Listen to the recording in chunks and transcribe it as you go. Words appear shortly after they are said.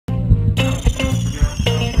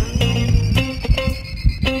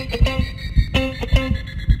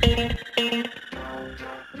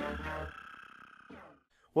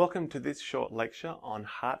Welcome to this short lecture on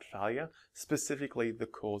heart failure, specifically the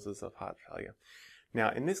causes of heart failure. Now,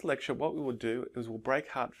 in this lecture, what we will do is we'll break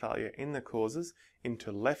heart failure in the causes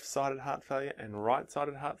into left-sided heart failure and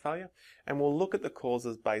right-sided heart failure, and we'll look at the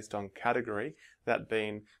causes based on category, that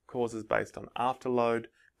being causes based on afterload,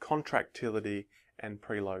 contractility, and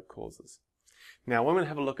preload causes. Now, when we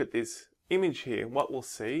have a look at this image here, what we'll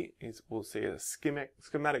see is we'll see a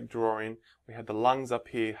schematic drawing. We have the lungs up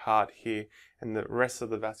here, heart here, and the rest of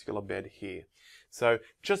the vascular bed here. So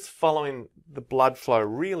just following the blood flow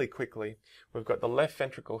really quickly, we've got the left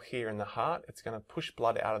ventricle here in the heart. It's going to push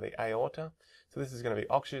blood out of the aorta. So this is going to be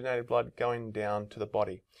oxygenated blood going down to the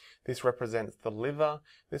body. This represents the liver.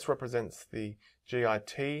 This represents the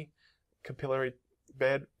GIT capillary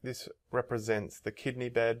bed, this represents the kidney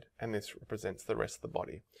bed, and this represents the rest of the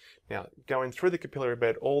body. Now, going through the capillary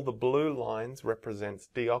bed, all the blue lines represents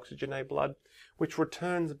deoxygenated blood, which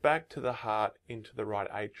returns back to the heart into the right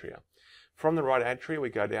atria. From the right atria, we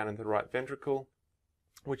go down into the right ventricle,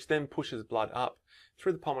 which then pushes blood up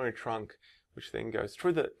through the pulmonary trunk, which then goes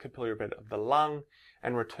through the capillary bed of the lung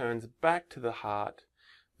and returns back to the heart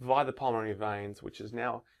via the pulmonary veins, which is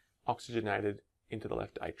now oxygenated into the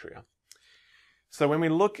left atria. So when we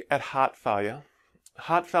look at heart failure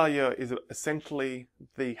is essentially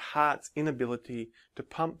the heart's inability to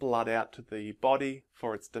pump blood out to the body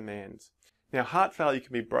for its demands. Now, heart failure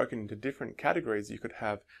can be broken into different categories. You could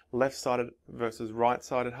have left-sided versus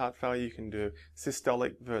right-sided heart failure. You can do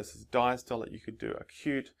systolic versus diastolic. You could do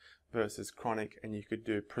acute versus chronic, and you could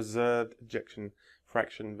do preserved ejection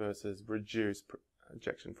fraction versus reduced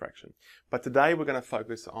ejection fraction. But today we're going to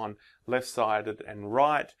focus on left-sided and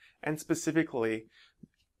right, and specifically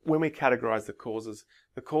when we categorize the causes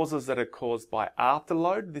that are caused by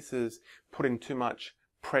afterload. This is putting too much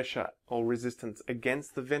pressure or resistance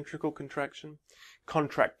against the ventricle contraction.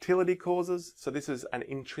 Contractility causes, so this is an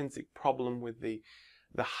intrinsic problem with the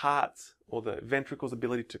heart's or the ventricle's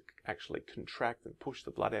ability to actually contract and push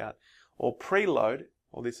the blood out. Or preload,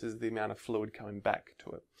 or this is the amount of fluid coming back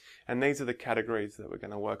to it. And these are the categories that we're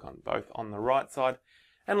going to work on, both on the right side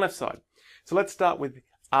and left side. So let's start with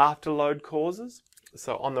afterload causes.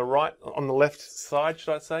 So on the left side,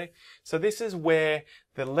 should I say. So this is where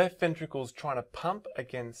the left ventricle is trying to pump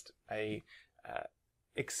against a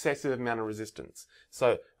excessive amount of resistance.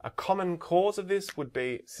 So a common cause of this would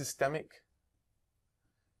be systemic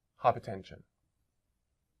hypertension.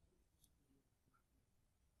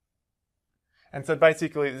 And so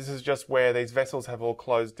basically this is just where these vessels have all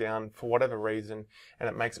closed down for whatever reason, and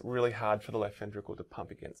it makes it really hard for the left ventricle to pump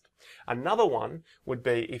against. Another one would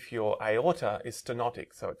be if your aorta is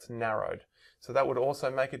stenotic, so it's narrowed. So that would also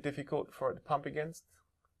make it difficult for it to pump against.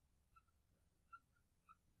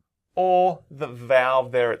 Or the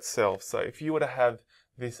valve there itself. So if you were to have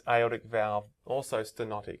this aortic valve also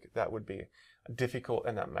stenotic, that would be difficult,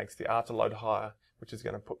 and that makes the afterload higher, which is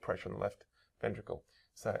going to put pressure on the left ventricle.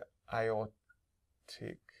 So aortic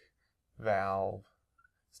valve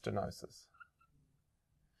stenosis.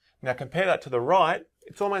 Now compare that to the right.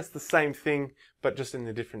 It's almost the same thing, but just in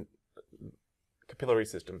the different capillary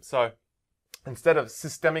system. So instead of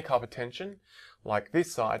systemic hypertension, like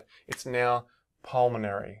this side, it's now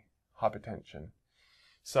pulmonary hypertension.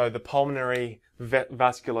 So the pulmonary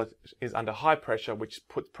vascular is under high pressure, which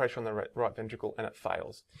puts pressure on the right ventricle, and it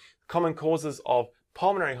fails. Common causes of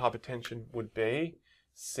pulmonary hypertension would be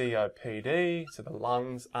COPD, so the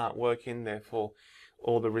lungs aren't working, therefore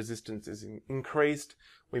all the resistance is increased.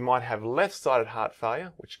 We might have left-sided heart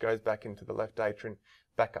failure, which goes back into the left atrium,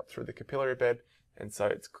 back up through the capillary bed, and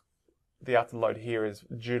so the afterload here is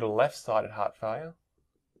due to left-sided heart failure.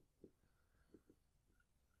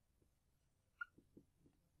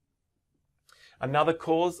 Another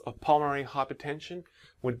cause of pulmonary hypertension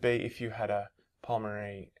would be if you had a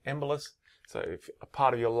pulmonary embolus. So if a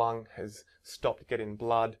part of your lung has stopped getting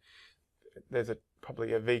blood, there's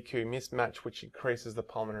probably a VQ mismatch, which increases the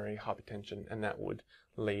pulmonary hypertension, and that would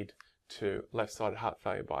lead to left-sided heart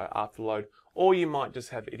failure by afterload. Or you might just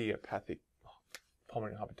have idiopathic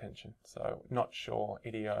pulmonary hypertension. So not sure,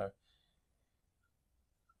 idiopathic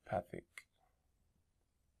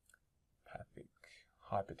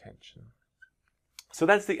hypertension. So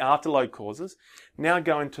that's the afterload causes. Now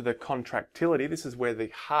going to the contractility. This is where the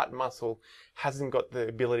heart muscle hasn't got the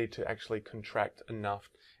ability to actually contract enough,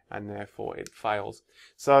 and therefore it fails.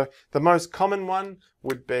 So the most common one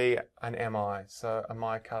would be an MI, so a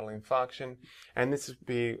myocardial infarction, and this would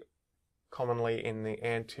be commonly in the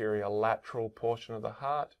anterior lateral portion of the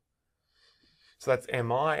heart. So that's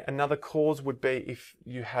MI. Another cause would be if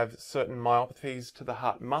you have certain myopathies to the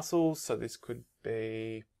heart muscles, so this could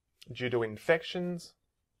be due to infections.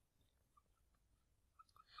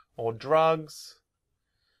 or drugs.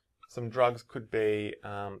 Some drugs could be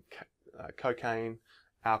cocaine,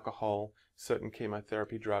 alcohol. Certain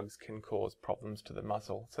chemotherapy drugs can cause problems to the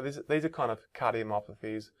muscle. So these are kind of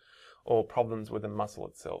cardiomyopathies or problems with the muscle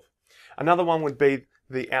itself. Another one would be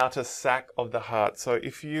the outer sac of the heart. So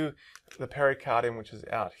if the pericardium, which is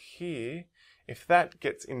out here, if that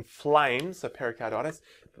gets inflamed, so pericarditis,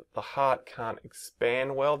 the heart can't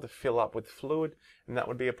expand well to fill up with fluid, and that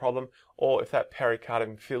would be a problem. Or if that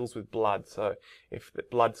pericardium fills with blood, so if the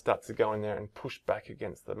blood starts to go in there and push back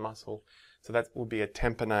against the muscle, so that would be a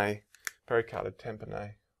tamponade, pericardid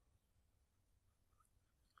tamponade.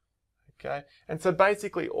 Okay, and so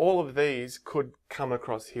basically all of these could come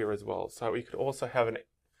across here as well. So we could also have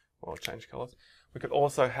I'll change colours. We could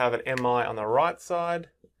also have an MI on the right side.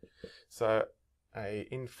 So a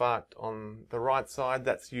infarct on the right side,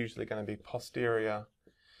 that's usually going to be posterior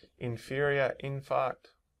inferior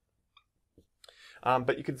infarct.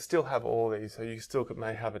 But you could still have all these. So you still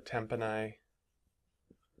may have a tamponade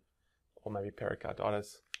or maybe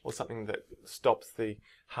pericarditis or something that stops the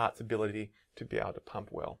heart's ability to be able to pump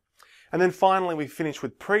well. And then finally we finish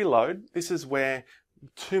with preload. This is where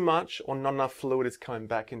too much or not enough fluid is coming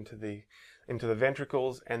back into the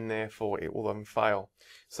ventricles, and therefore it will then fail.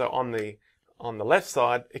 So on the left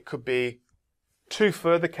side, it could be two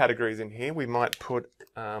further categories in here. We might put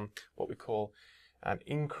what we call an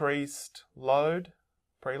increased load,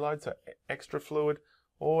 preload, so extra fluid,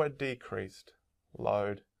 or a decreased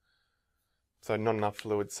load, so not enough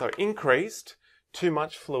fluid. So increased, too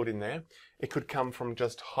much fluid in there. It could come from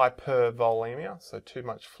just hypervolemia, so too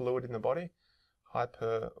much fluid in the body.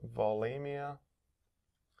 Hypervolemia.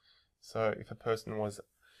 So if a person was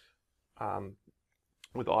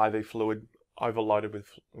with IV fluid overloaded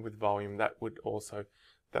with volume, that would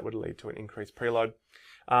lead to an increased preload.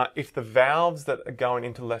 If the valves that are going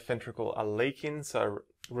into left ventricle are leaking, so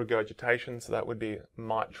regurgitation, so that would be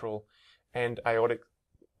mitral and aortic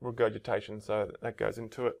regurgitation, so that goes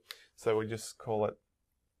into it. So we just call it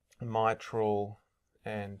mitral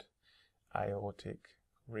and aortic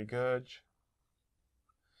regurg.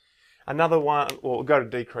 Another one, or we'll go to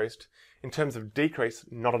decreased. In terms of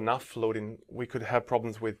decreased, not enough fluid in, we could have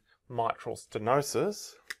problems with mitral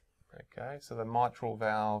stenosis. Okay, so the mitral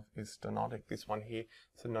valve is stenotic, this one here,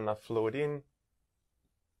 so not enough fluid in.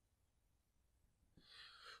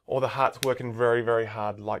 Or the heart's working very, very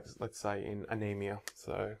hard, like let's say in anemia.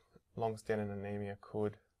 So long-standing anemia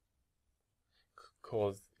could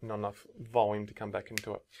cause not enough volume to come back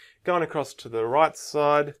into it. Going across to the right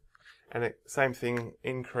side, and same thing,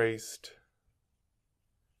 increased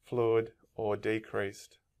fluid or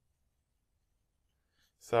decreased.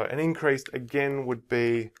 So an increased again would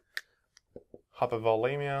be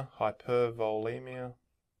hypervolemia, hypervolemia.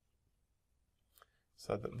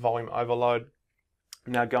 So the volume overload.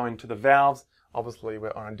 Now going to the valves, obviously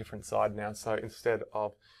we're on a different side now. So instead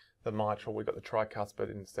of the mitral, we've got the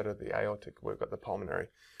tricuspid. Instead of the aortic, we've got the pulmonary.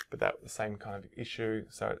 But that's the same kind of issue.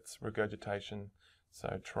 So it's regurgitation.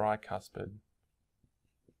 So tricuspid,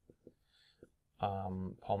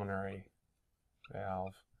 pulmonary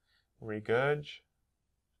valve regurg.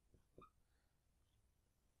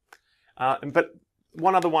 But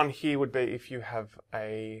one other one here would be if you have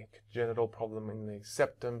a congenital problem in the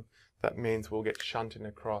septum, that means we'll get shunting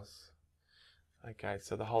across. Okay,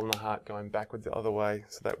 so the hole in the heart going backwards the other way,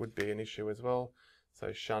 so that would be an issue as well.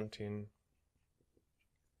 So shunting.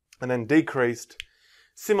 And then decreased,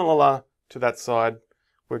 similar to that side,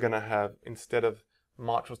 we're going to have, instead of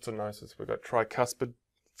mitral stenosis, we've got tricuspid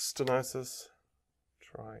stenosis.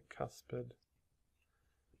 Tricuspid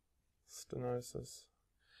stenosis.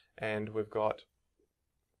 And we've got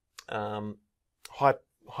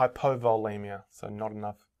hypovolemia, so not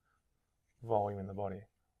enough volume in the body.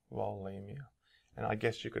 Volemia. And I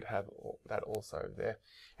guess you could have that also there.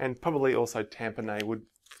 And probably also tamponade would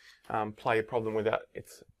play a problem without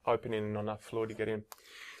its opening and not enough fluid to get in.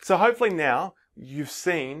 So hopefully now you've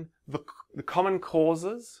seen the common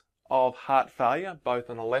causes of heart failure, both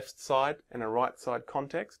on a left side and a right side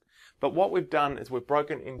context. But what we've done is we've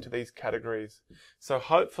broken into these categories. So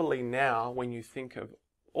hopefully now when you think of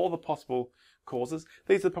all the possible causes,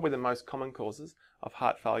 these are probably the most common causes of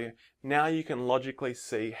heart failure. Now you can logically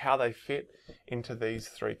see how they fit into these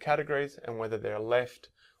three categories and whether they're left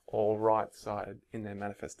or right sided in their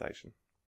manifestation.